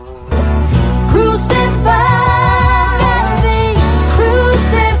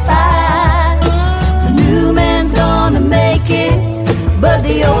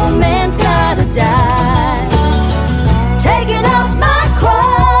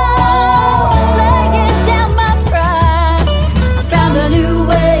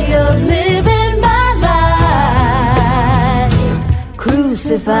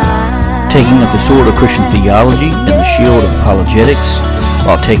with the sword of Christian theology and the shield of apologetics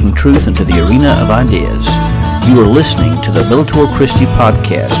while taking truth into the arena of ideas. You are listening to the Bellator Christi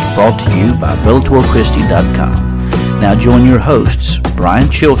podcast brought to you by BellatorChristi.com. Now join your hosts, Brian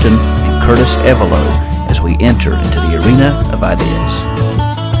Chilton and Curtis Evelo, as we enter into the arena of ideas.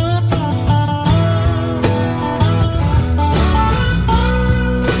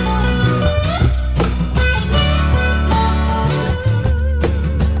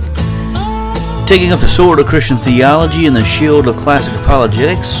 Taking up the sword of Christian theology and the shield of classic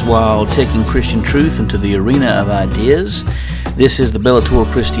apologetics while taking Christian truth into the arena of ideas. This is the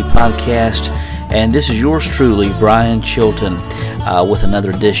Bellator Christi podcast, and this is yours truly, Brian Chilton, with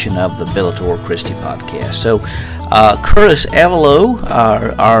another edition of the Bellator Christi podcast. So, Curtis Evelo,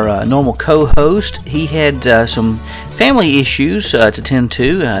 our normal co-host, he had some family issues to tend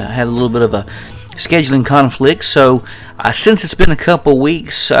to, had a little bit of a scheduling conflict, so since it's been a couple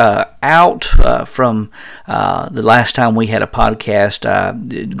weeks out from the last time we had a podcast,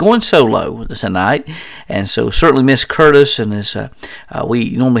 going solo tonight, and so certainly miss Curtis, and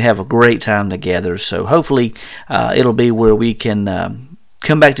we normally have a great time together, so hopefully it'll be where we can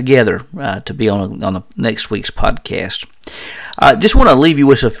come back together to be on the next week's podcast. Just want to leave you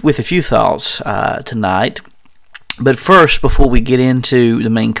with a few thoughts tonight. But first, before we get into the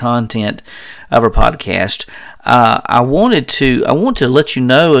main content of our podcast, I want to let you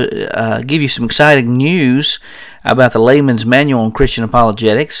know, give you some exciting news about the Layman's Manual on Christian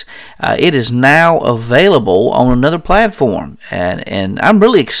Apologetics. It is now available on another platform, and I'm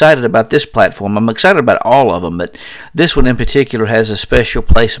really excited about this platform. I'm excited about all of them, but this one in particular has a special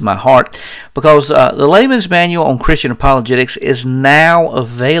place in my heart because the Layman's Manual on Christian Apologetics is now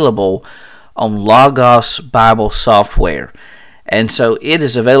available on Logos Bible software. And so it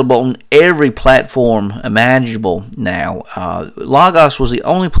is available on every platform imaginable now. Logos was the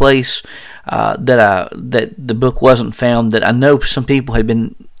only place that the book wasn't found that I know some people had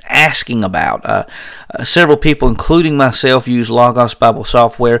been asking about. Several people, including myself, use Logos Bible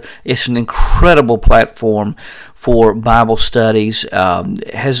software. It's an incredible platform for Bible studies.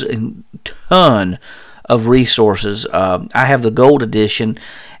 It has a ton of resources. I have the Gold Edition,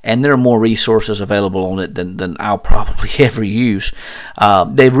 and there are more resources available on it than I'll probably ever use.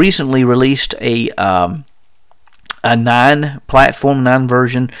 They've recently released a 9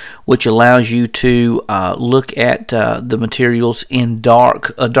 version, which allows you to look at the materials in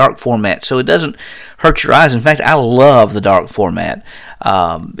dark format, so it doesn't hurt your eyes. In fact, I love the dark format.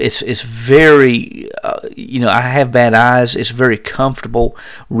 It's very, I have bad eyes. It's very comfortable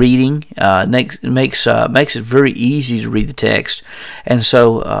reading. Makes it very easy to read the text, and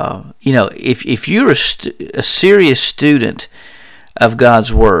so if you're a serious student of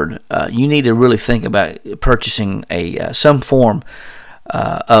God's Word, you need to really think about purchasing some form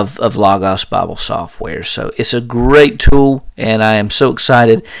of Logos Bible software. So it's a great tool, and I am so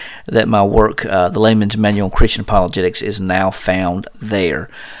excited that my work, the Layman's Manual on Christian Apologetics, is now found there.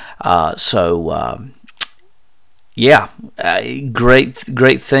 Great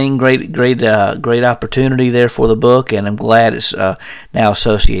thing, great opportunity there for the book, and I'm glad it's now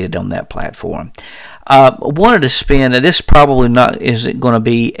associated on that platform. Wanted to spend, this probably isn't going to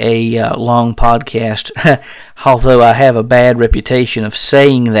be a long podcast, although I have a bad reputation of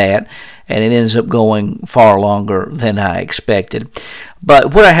saying that, and it ends up going far longer than I expected.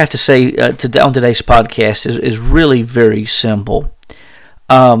 But what I have to say on today's podcast is really very simple.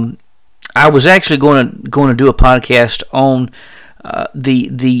 I was actually going to do a podcast on the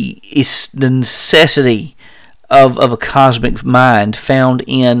necessity of a cosmic mind found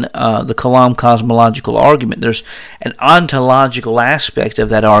in the Kalam cosmological argument. There's an ontological aspect of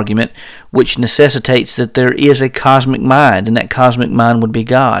that argument which necessitates that there is a cosmic mind, and that cosmic mind would be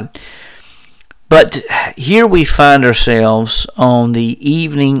God. But here we find ourselves on the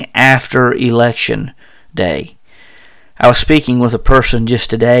evening after election day. I was speaking with a person just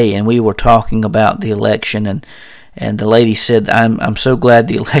today, and we were talking about the election, and the lady said, I'm so glad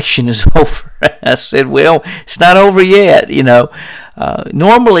the election is over. I said, well, it's not over yet.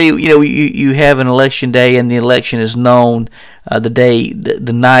 Normally, you have an election day, and the election is known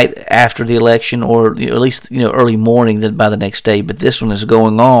the night after the election, or at least early morning by the next day. But this one is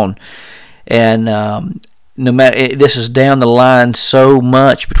going on, and no matter, this is down the line so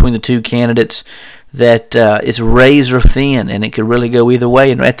much between the two candidates that it's razor thin, and it could really go either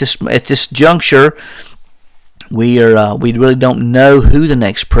way. And at this juncture, we really don't know who the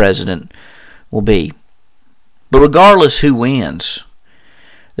next president will be. But regardless who wins,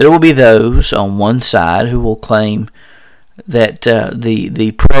 there will be those on one side who will claim that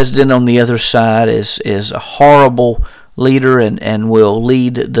the president on the other side is a horrible leader and will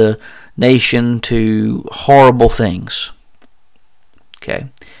lead the nation to horrible things. Okay.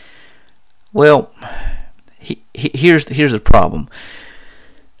 Well, here's the problem.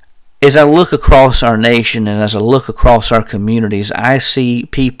 As I look across our nation and as I look across our communities, I see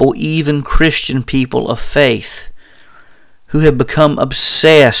people, even Christian people of faith, who have become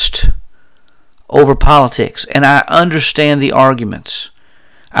obsessed over politics. And I understand the arguments.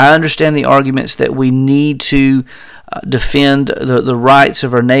 I understand the arguments that we need to defend the rights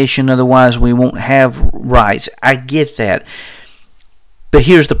of our nation, otherwise we won't have rights. I get that. But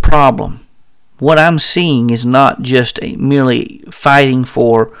here's the problem. What I'm seeing is not just merely fighting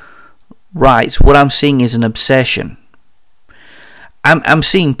for rights. What I'm seeing is an obsession. I'm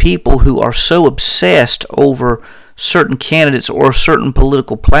seeing people who are so obsessed over certain candidates or certain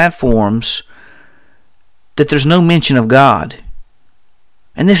political platforms that there's no mention of God.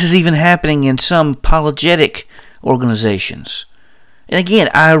 And this is even happening in some apologetic organizations. And again,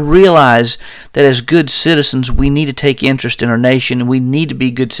 I realize that as good citizens, we need to take interest in our nation, and we need to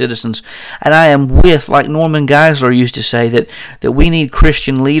be good citizens. And I am with, like Norman Geisler used to say, that we need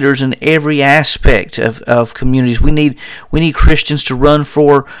Christian leaders in every aspect of communities. We need Christians to run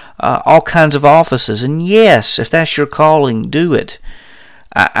for all kinds of offices. And yes, if that's your calling, do it.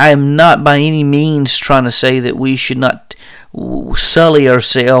 I am not by any means trying to say that we should not sully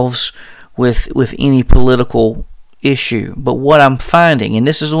ourselves with any political issue. But what I'm finding, and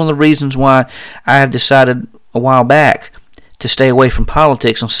this is one of the reasons why I have decided a while back to stay away from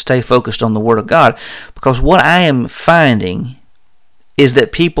politics and stay focused on the Word of God, because what I am finding is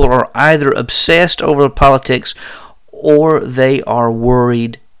that people are either obsessed over politics or they are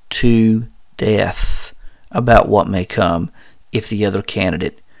worried to death about what may come if the other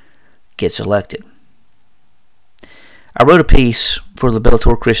candidate gets elected. I wrote a piece for the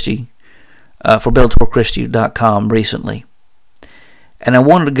Bellator Christi, for BellatorChristi.com recently. And I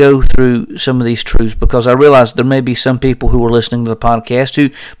wanted to go through some of these truths because I realized there may be some people who are listening to the podcast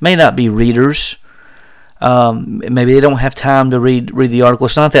who may not be readers. Maybe they don't have time to read the article.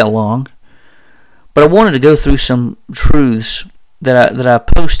 It's not that long. But I wanted to go through some truths that I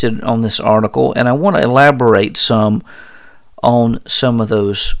posted on this article, and I want to elaborate some on some of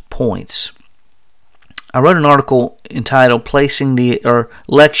those points. I wrote an article entitled Putting the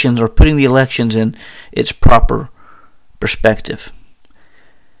Elections in its Proper Perspective.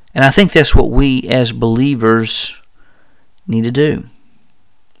 And I think that's what we as believers need to do.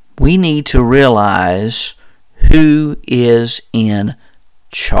 We need to realize who is in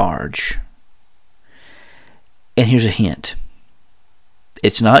charge. And here's a hint.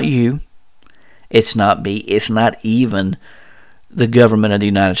 It's not you. It's not me. It's not even the government of the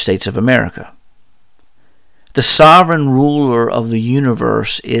United States of America. The sovereign ruler of the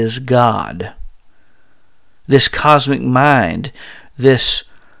universe is God. This cosmic mind, this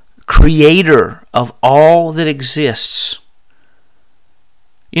creator of all that exists.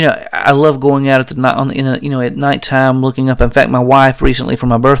 You know, I love going out at nighttime, looking up. In fact, my wife recently for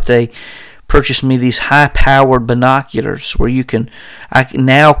my birthday purchased me these high-powered binoculars where I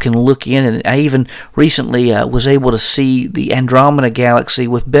now can look in, and I even recently was able to see the Andromeda galaxy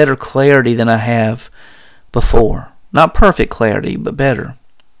with better clarity than I have before. Not perfect clarity, but better.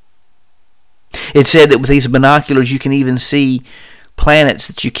 It said that with these binoculars you can even see planets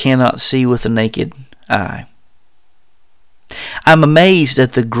that you cannot see with the naked eye. I'm amazed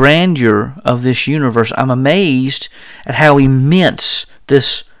at the grandeur of this universe. I'm amazed at how immense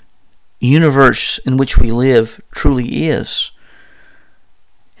this universe in which we live truly is.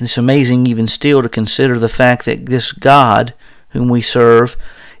 And it's amazing even still to consider the fact that this God whom we serve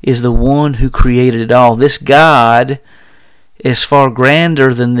is the one who created it all. This God is far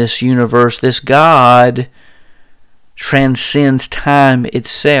grander than this universe. This God transcends time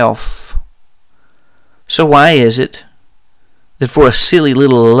itself. So why is it that for a silly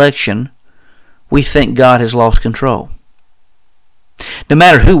little election we think God has lost control? No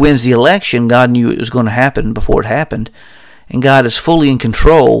matter who wins the election, God knew it was going to happen before it happened. And God is fully in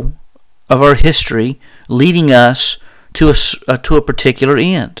control of our history, leading us to a particular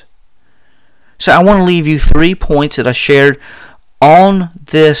end. So I want to leave you 3 points that I shared on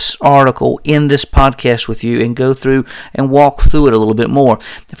this article in this podcast with you and go through and walk through it a little bit more.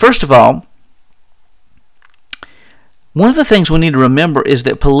 First of all, one of the things we need to remember is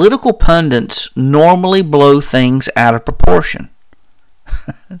that political pundits normally blow things out of proportion.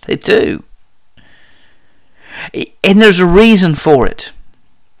 They do. And there's a reason for it.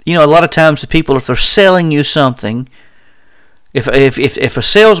 You know, a lot of times the people, if they're selling you something, if a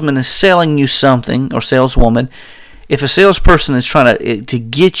salesman is selling you something, or saleswoman, If a salesperson is trying to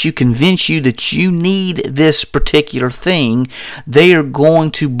get you, convince you that you need this particular thing, they are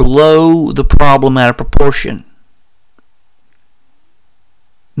going to blow the problem out of proportion,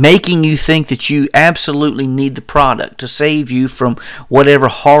 making you think that you absolutely need the product to save you from whatever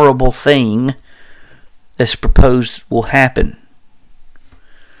horrible thing that's proposed will happen.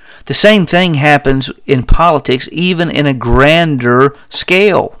 The same thing happens in politics, even in a grander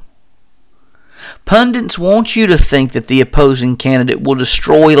scale. Pundits want you to think that the opposing candidate will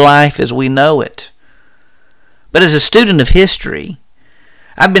destroy life as we know it. But as a student of history,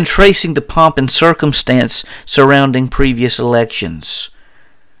 I've been tracing the pomp and circumstance surrounding previous elections.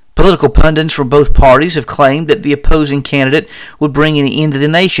 Political pundits from both parties have claimed that the opposing candidate would bring an end to the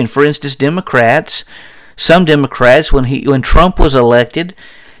nation. For instance, some Democrats, when Trump was elected,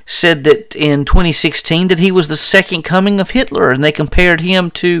 said that in 2016 that he was the second coming of Hitler, and they compared him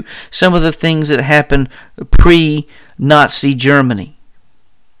to some of the things that happened pre-Nazi Germany.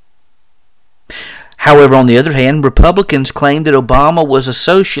 However, on the other hand, Republicans claimed that Obama was a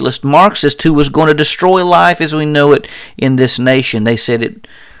socialist Marxist who was going to destroy life as we know it in this nation. They said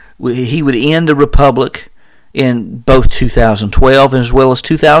he would end the republic in both 2012 as well as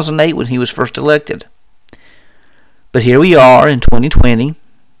 2008 when he was first elected. But here we are in 2020.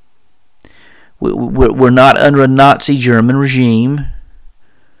 We're not under a Nazi German regime,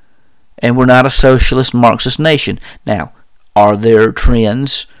 and we're not a socialist Marxist nation. Now, are there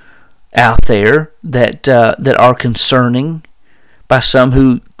trends out there that are concerning by some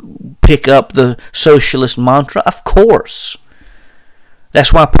who pick up the socialist mantra? Of course.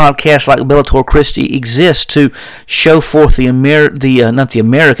 That's why podcasts like Bellator Christi exist, to show forth not the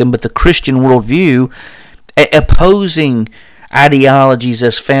American, but the Christian worldview, opposing ideologies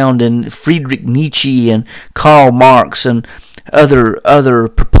as found in Friedrich Nietzsche and Karl Marx and other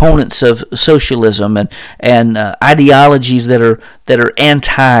proponents of socialism and ideologies that are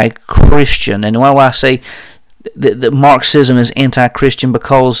anti-Christian. And why I say that Marxism is anti-Christian,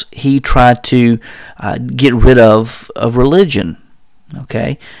 because he tried to get rid of religion.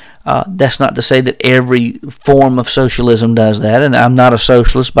 Okay, that's not to say that every form of socialism does that, and I'm not a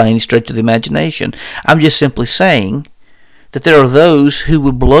socialist by any stretch of the imagination. I'm just simply saying that there are those who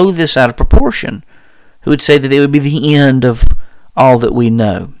would blow this out of proportion, who would say that it would be the end of all that we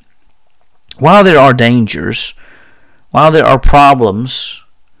know. While there are dangers, while there are problems,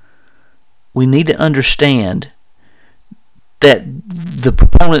 we need to understand that the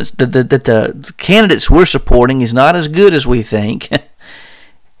proponents, that the candidates we're supporting is not as good as we think,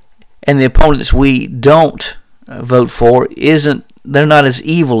 and the opponents we don't vote for they're not as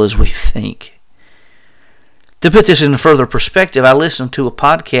evil as we think. To put this in further perspective, I listened to a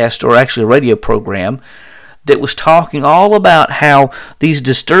podcast, or actually a radio program, that was talking all about how these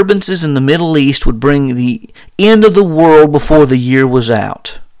disturbances in the Middle East would bring the end of the world before the year was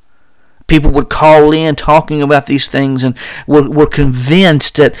out. People would call in talking about these things and were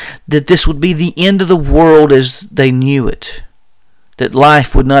convinced that this would be the end of the world as they knew it, that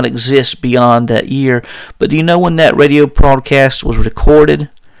life would not exist beyond that year. But do you know when that radio broadcast was recorded?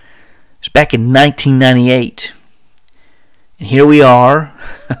 It's back in 1998. And here we are,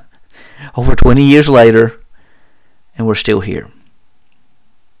 over 20 years later, and we're still here.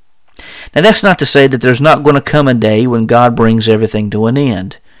 Now, that's not to say that there's not going to come a day when God brings everything to an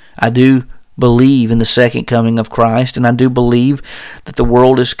end. I do believe in the second coming of Christ, and I do believe that the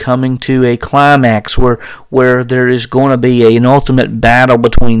world is coming to a climax where there is going to be an ultimate battle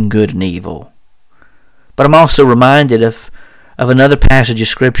between good and evil. But I'm also reminded of another passage of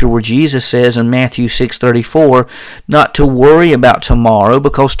Scripture where Jesus says in Matthew 6:34, not to worry about tomorrow,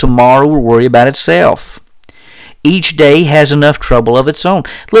 because tomorrow will worry about itself. Each day has enough trouble of its own.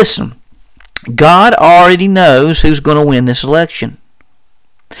 Listen, God already knows who's going to win this election.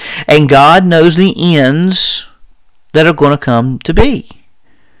 And God knows the ends that are going to come to be.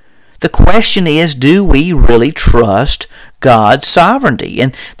 The question is, do we really trust God's sovereignty?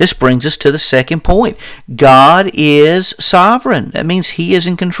 And this brings us to the second point. God is sovereign. That means He is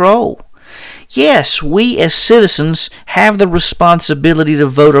in control. Yes, we as citizens have the responsibility to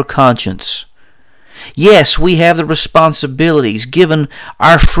vote our conscience. Yes, we have the responsibilities given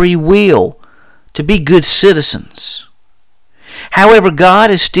our free will to be good citizens. However, God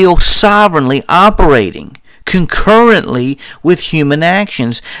is still sovereignly operating concurrently with human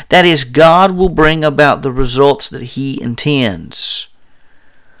actions. That is, God will bring about the results that He intends.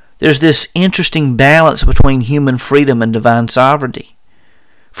 There's this interesting balance between human freedom and divine sovereignty.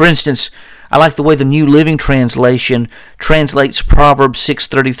 For instance, I like the way the New Living Translation translates Proverbs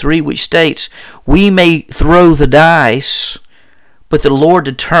 6:33, which states, "We may throw the dice, but the Lord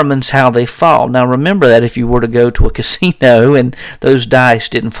determines how they fall. Now remember that if you were to go to a casino and those dice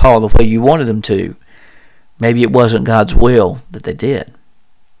didn't fall the way you wanted them to, maybe it wasn't God's will that they did.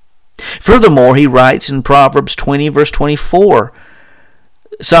 Furthermore, he writes in Proverbs 20, verse 24,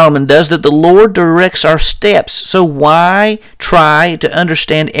 Solomon does, that the Lord directs our steps, so why try to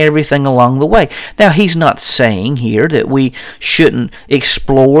understand everything along the way? Now, he's not saying here that we shouldn't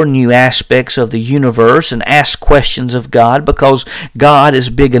explore new aspects of the universe and ask questions of God, because God is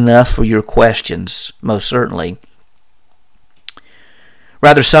big enough for your questions, most certainly.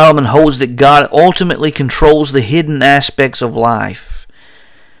 Rather, Solomon holds that God ultimately controls the hidden aspects of life.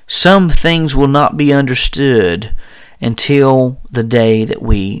 Some things will not be understood until the day that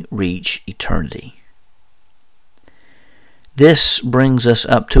we reach eternity. This brings us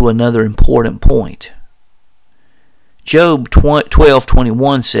up to another important point. Job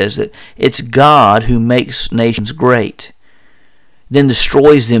 12:21 says that it's God who makes nations great, then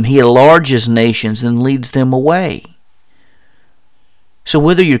destroys them. He enlarges nations and leads them away. So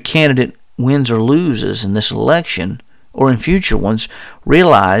whether your candidate wins or loses in this election, or in future ones,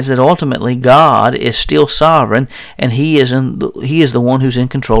 realize that ultimately God is still sovereign, and He is the one who's in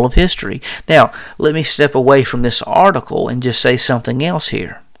control of history. Now, let me step away from this article and just say something else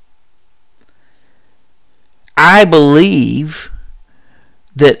here. I believe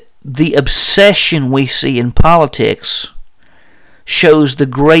that the obsession we see in politics shows the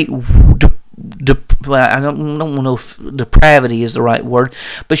great I don't know if depravity is the right word,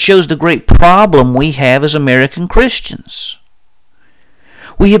 but shows the great problem we have as American Christians.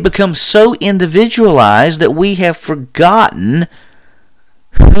 We have become so individualized that we have forgotten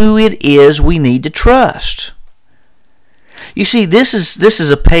who it is we need to trust. You see, this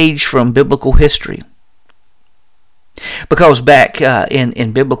is a page from biblical history. Because back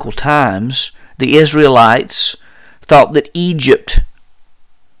in biblical times, the Israelites thought that Egypt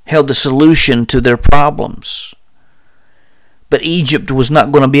held the solution to their problems. But Egypt was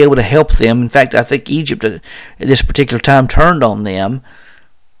not going to be able to help them. In fact, I think Egypt at this particular time turned on them,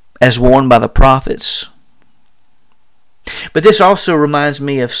 as warned by the prophets. But this also reminds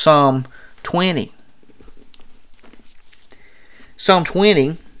me of Psalm 20. Psalm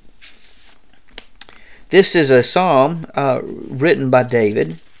 20, this is a psalm written by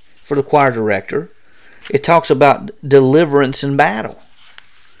David for the choir director. It talks about deliverance in battle.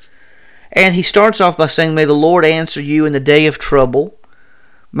 And he starts off by saying, "May the Lord answer you in the day of trouble.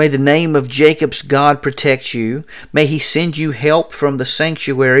 May the name of Jacob's God protect you. May He send you help from the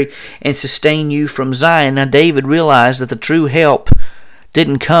sanctuary and sustain you from Zion." Now David realized that the true help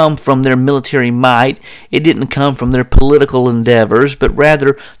didn't come from their military might. It didn't come from their political endeavors, but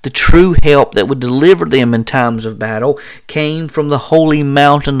rather the true help that would deliver them in times of battle came from the holy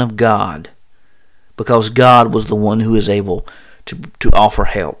mountain of God, because God was the one who is able to offer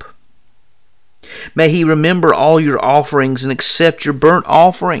help. May He remember all your offerings and accept your burnt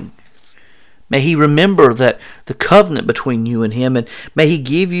offering. May He remember that the covenant between you and Him, and may He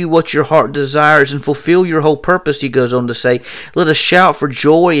give you what your heart desires and fulfill your whole purpose. He goes on to say, "Let us shout for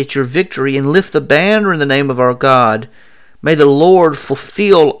joy at your victory and lift the banner in the name of our God. May the Lord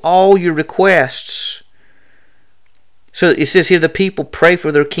fulfill all your requests." So it says here, the people pray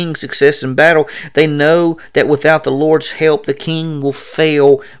for their king's success in battle. They know that without the Lord's help, the king will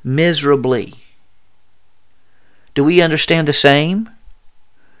fail miserably. Do we understand the same?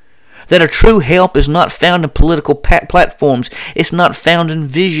 That our true help is not found in political platforms. It's not found in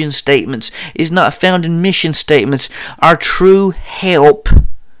vision statements. It's not found in mission statements. Our true help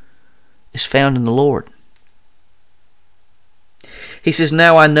is found in the Lord. He says,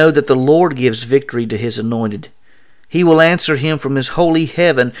 "Now I know that the Lord gives victory to His anointed. He will answer him from His holy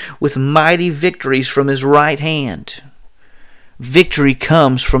heaven with mighty victories from His right hand." Victory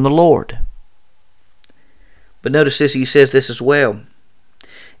comes from the Lord. But notice this, he says this as well.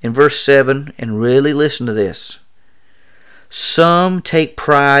 In verse 7, and really listen to this. "Some take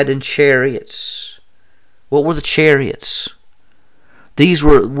pride in chariots." What were the chariots? These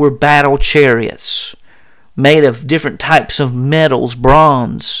were battle chariots made of different types of metals,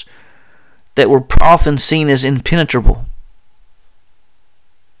 bronze, that were often seen as impenetrable.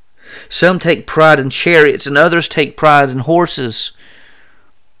 Some take pride in chariots, and others take pride in horses,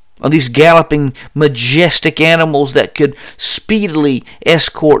 on these galloping, majestic animals that could speedily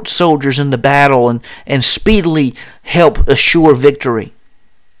escort soldiers into battle and speedily help assure victory.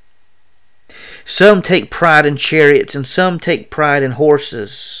 Some take pride in chariots, and some take pride in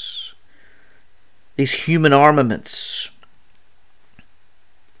horses, these human armaments.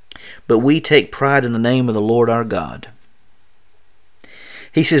 But we take pride in the name of the Lord our God.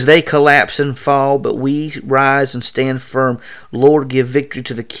 He says, they collapse and fall, but we rise and stand firm. Lord, give victory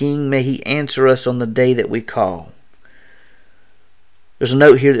to the King. May he answer us on the day that we call. There's a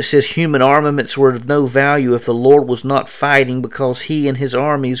note here that says, human armaments were of no value if the Lord was not fighting, because he and his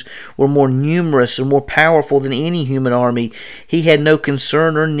armies were more numerous and more powerful than any human army. He had no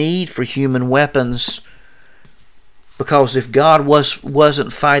concern or need for human weapons, because if God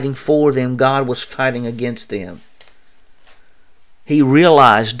wasn't fighting for them, God was fighting against them. He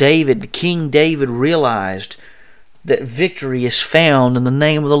realized, King David realized that victory is found in the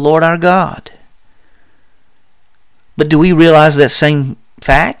name of the Lord our God. But do we realize that same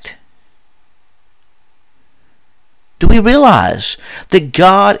fact? Do we realize that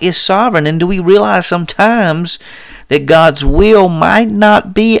God is sovereign? And do we realize sometimes that God's will might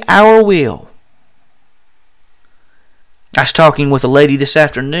not be our will? I was talking with a lady this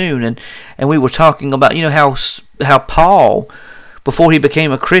afternoon, and we were talking about, how Paul, before he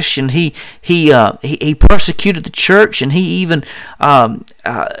became a Christian, he persecuted the church, and he even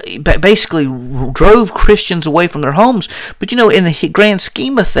basically drove Christians away from their homes. But in the grand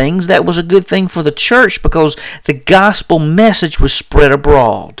scheme of things, that was a good thing for the church, because the gospel message was spread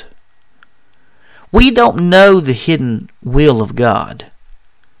abroad. We don't know the hidden will of God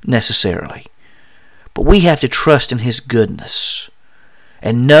necessarily, but we have to trust in his goodness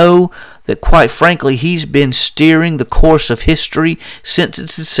and know that, quite frankly, he's been steering the course of history since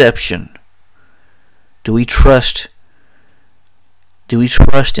its inception. Do we trust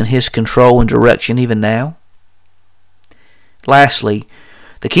in his control and direction even now? Lastly,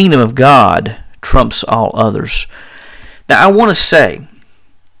 the kingdom of God trumps all others. Now, I want to say,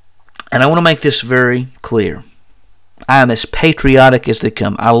 and I want to make this very clear, I am as patriotic as they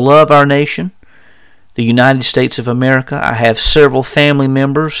come. I love our nation, the United States of America. I have several family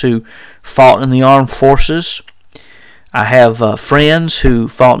members who fought in the armed forces. I have friends who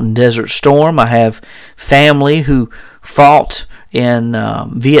fought in Desert Storm. I have family who fought in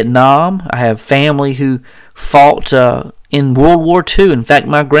Vietnam. I have family who fought in World War II. In fact,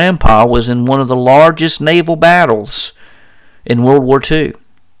 my grandpa was in one of the largest naval battles in World War II.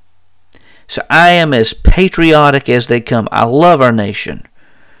 So I am as patriotic as they come. I love our nation.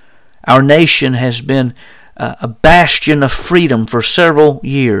 Our nation has been a bastion of freedom for several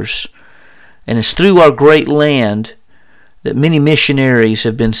years, and it's through our great land that many missionaries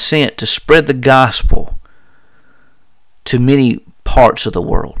have been sent to spread the gospel to many parts of the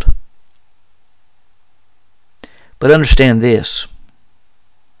world. But understand this.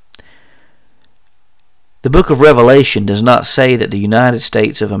 The book of Revelation does not say that the United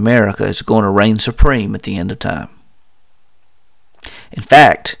States of America is going to reign supreme at the end of time. In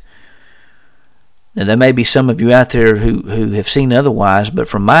fact, now, there may be some of you out there who have seen otherwise, but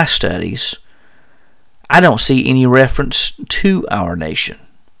from my studies, I don't see any reference to our nation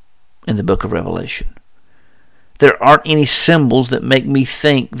in the book of Revelation. There aren't any symbols that make me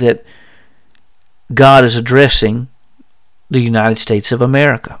think that God is addressing the United States of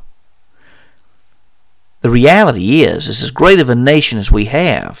America. The reality is as great of a nation as we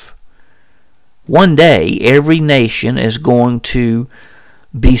have, one day every nation is going to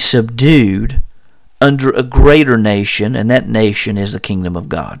be subdued under a greater nation, and that nation is the kingdom of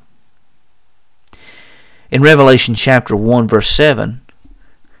God. In Revelation chapter 1, verse 7,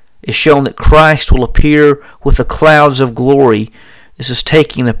 it's shown that Christ will appear with the clouds of glory. This is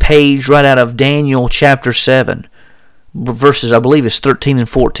taking a page right out of Daniel chapter 7, verses, I believe it's 13 and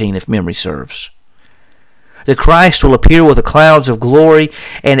 14, if memory serves. That Christ will appear with the clouds of glory,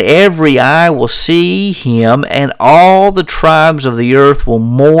 and every eye will see him, and all the tribes of the earth will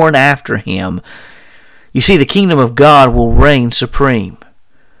mourn after him. You see, the kingdom of God will reign supreme.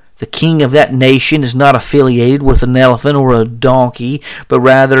 The king of that nation is not affiliated with an elephant or a donkey, but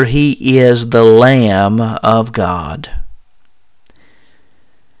rather he is the Lamb of God.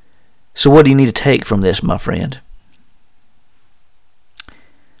 So what do you need to take from this, my friend?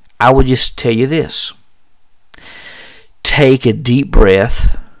 I would just tell you this. Take a deep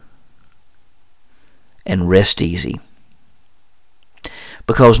breath and rest easy.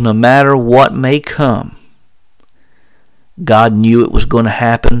 Because no matter what may come, God knew it was going to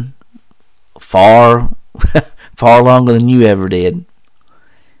happen far longer than you ever did.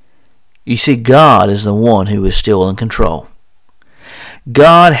 You see, God is the one who is still in control.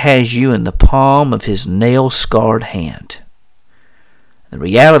 God has you in the palm of his nail-scarred hand. The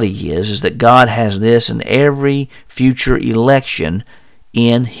reality is that God has this and every future election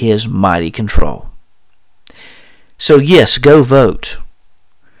in his mighty control. So yes, go vote,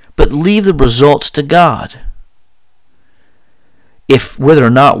 but leave the results to God. if whether or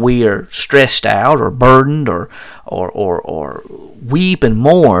not we are stressed out or burdened or weep and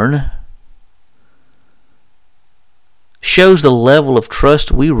mourn, shows the level of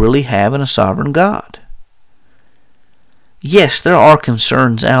trust we really have in a sovereign God. Yes, there are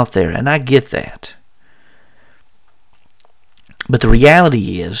concerns out there, and I get that. But the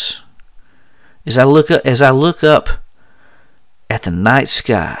reality is as I look up at the night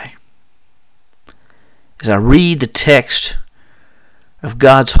sky, as I read the text of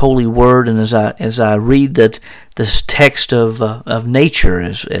God's holy word, and as I read this text of nature,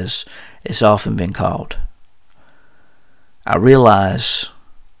 as it's often been called, I realize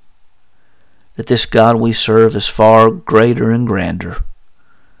that this God we serve is far greater and grander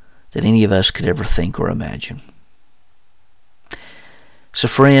than any of us could ever think or imagine. So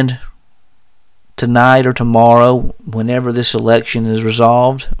friend, tonight or tomorrow, whenever this election is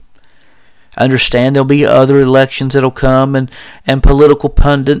resolved, I understand there'll be other elections that'll come, and political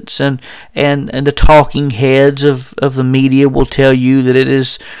pundits and the talking heads of the media will tell you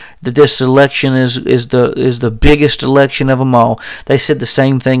that this election is the biggest election of them all. They said the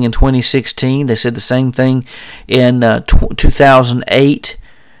same thing in 2016. They said the same thing in 2008.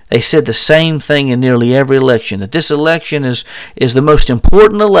 They said the same thing in nearly every election, that this election is the most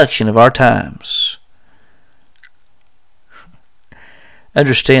important election of our times.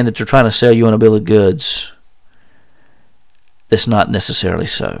 Understand that they're trying to sell you on a bill of goods. That's not necessarily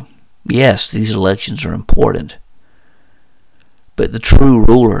so. Yes, these elections are important, but the true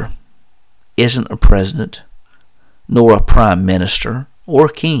ruler isn't a president, nor a prime minister, or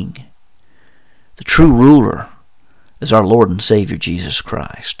a king. The true ruler is our Lord and Savior Jesus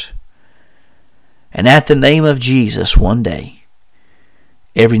Christ. And at the name of Jesus, one day,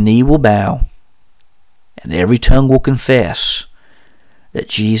 every knee will bow and every tongue will confess that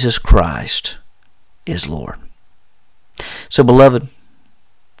Jesus Christ is Lord. So, beloved,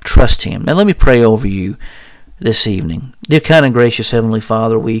 trust Him. And let me pray over you this evening. Dear kind and gracious Heavenly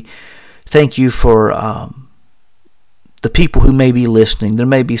Father, we thank you for the people who may be listening. There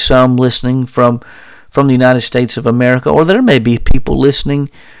may be some listening from the United States of America, or there may be people listening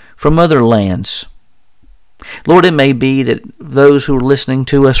from other lands. Lord, it may be that those who are listening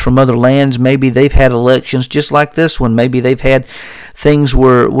to us from other lands, maybe they've had elections just like this one. Maybe they've had things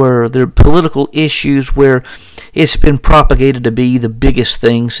where there are political issues where it's been propagated to be the biggest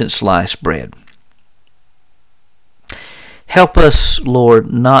thing since sliced bread. Help us,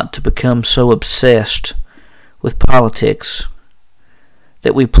 Lord, not to become so obsessed with politics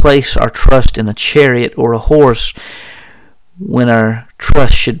that we place our trust in a chariot or a horse when our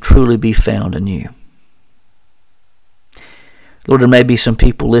trust should truly be found in you. Lord, there may be some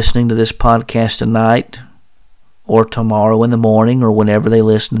people listening to this podcast tonight or tomorrow in the morning or whenever they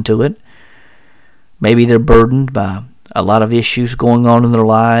listen to it. Maybe they're burdened by a lot of issues going on in their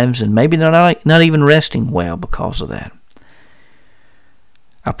lives, and maybe they're not even resting well because of that.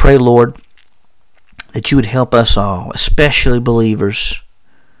 I pray, Lord, that you would help us all, especially believers,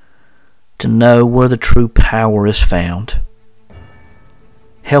 to know where the true power is found.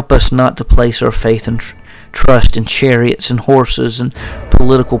 Help us not to place our faith and trust in chariots and horses and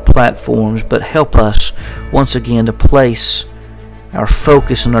political platforms, but help us once again to place our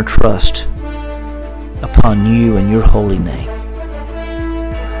focus and our trust upon you and your holy name.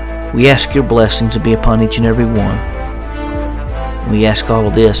 We ask your blessings to be upon each and every one. We ask all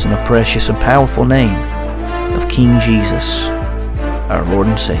of this in the precious and powerful name of King Jesus, our Lord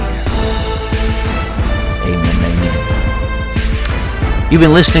and Savior. Amen, amen. You've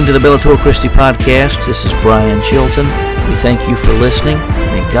been listening to the Bellator Christi Podcast. This is Brian Chilton. We thank you for listening.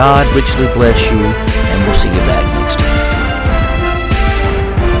 May God richly bless you, and we'll see you back next time.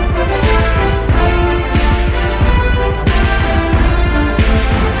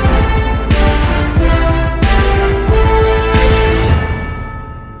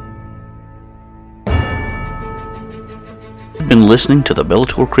 You've been listening to the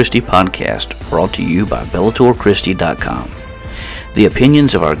Bellator Christi Podcast, brought to you by BellatorChristi.com. The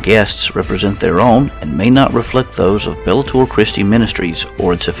opinions of our guests represent their own and may not reflect those of Bellator Christi Ministries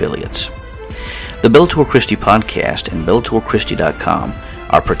or its affiliates. The Bellator Christi Podcast and BellatorChristi.com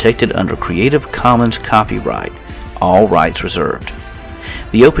are protected under Creative Commons copyright, all rights reserved.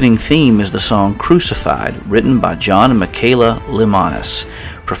 The opening theme is the song Crucified, written by John and Michaela Limanis,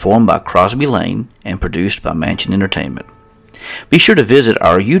 performed by Crosby Lane and produced by Mansion Entertainment. Be sure to visit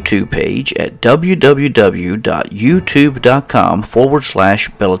our YouTube page at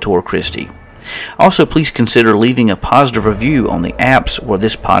www.youtube.com/Bellator Christi. Also, please consider leaving a positive review on the apps where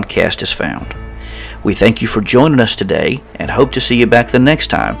this podcast is found. We thank you for joining us today and hope to see you back the next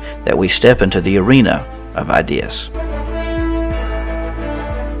time that we step into the arena of ideas.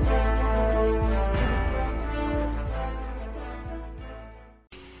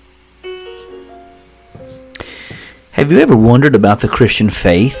 Have you ever wondered about the Christian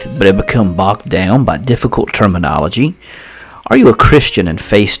faith, but have become bogged down by difficult terminology? Are you a Christian and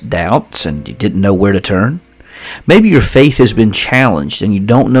faced doubts and you didn't know where to turn? Maybe your faith has been challenged and you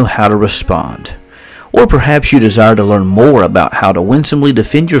don't know how to respond. Or perhaps you desire to learn more about how to winsomely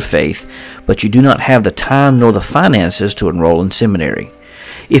defend your faith, but you do not have the time nor the finances to enroll in seminary.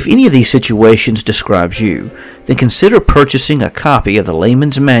 If any of these situations describes you, then consider purchasing a copy of the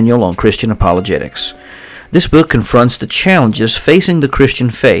Layman's Manual on Christian Apologetics. This book confronts the challenges facing the Christian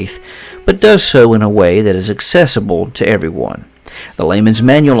faith, but does so in a way that is accessible to everyone. The Layman's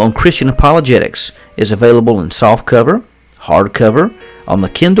Manual on Christian Apologetics is available in softcover, hardcover, on the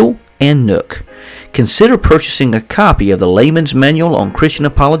Kindle, and Nook. Consider purchasing a copy of the Layman's Manual on Christian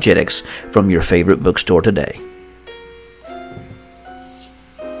Apologetics from your favorite bookstore today.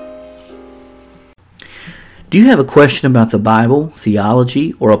 Do you have a question about the Bible,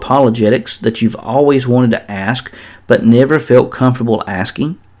 theology, or apologetics that you've always wanted to ask but never felt comfortable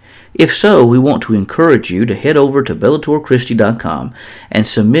asking? If so, we want to encourage you to head over to bellatorchristi.com and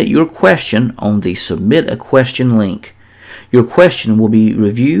submit your question on the Submit a Question link. Your question will be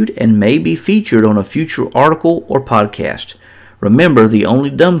reviewed and may be featured on a future article or podcast. Remember, the only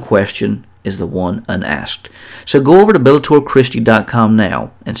dumb question is the one unasked. So go over to bellatorchristi.com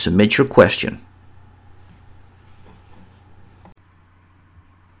now and submit your question.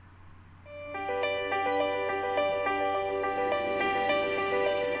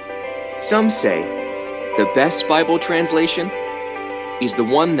 Some say the best Bible translation is the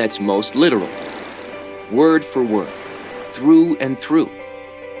one that's most literal, word for word, through and through.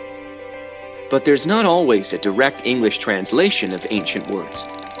 But there's not always a direct English translation of ancient words.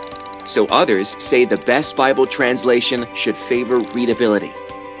 So others say the best Bible translation should favor readability,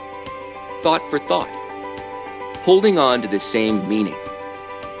 thought for thought, holding on to the same meaning.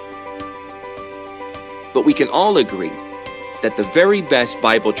 But we can all agree that the very best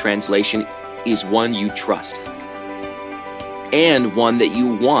Bible translation is one you trust and one that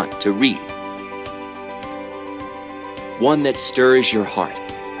you want to read. One that stirs your heart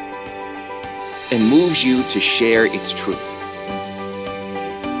and moves you to share its truth.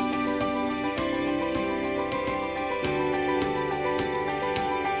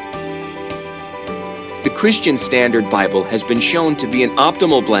 The Christian Standard Bible has been shown to be an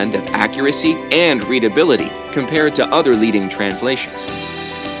optimal blend of accuracy and readability compared to other leading translations.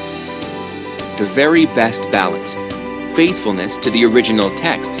 The very best balance, faithfulness to the original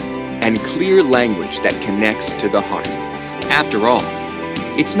text, and clear language that connects to the heart. After all,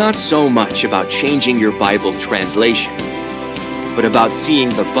 it's not so much about changing your Bible translation, but about seeing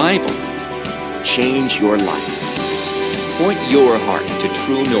the Bible change your life. Point your heart to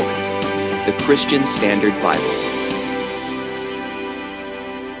true north, the Christian Standard Bible.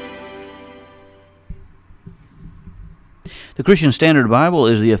 The Christian Standard Bible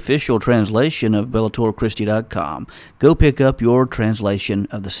is the official translation of bellatorchristi.com. Go pick up your translation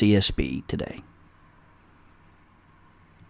of the CSB today.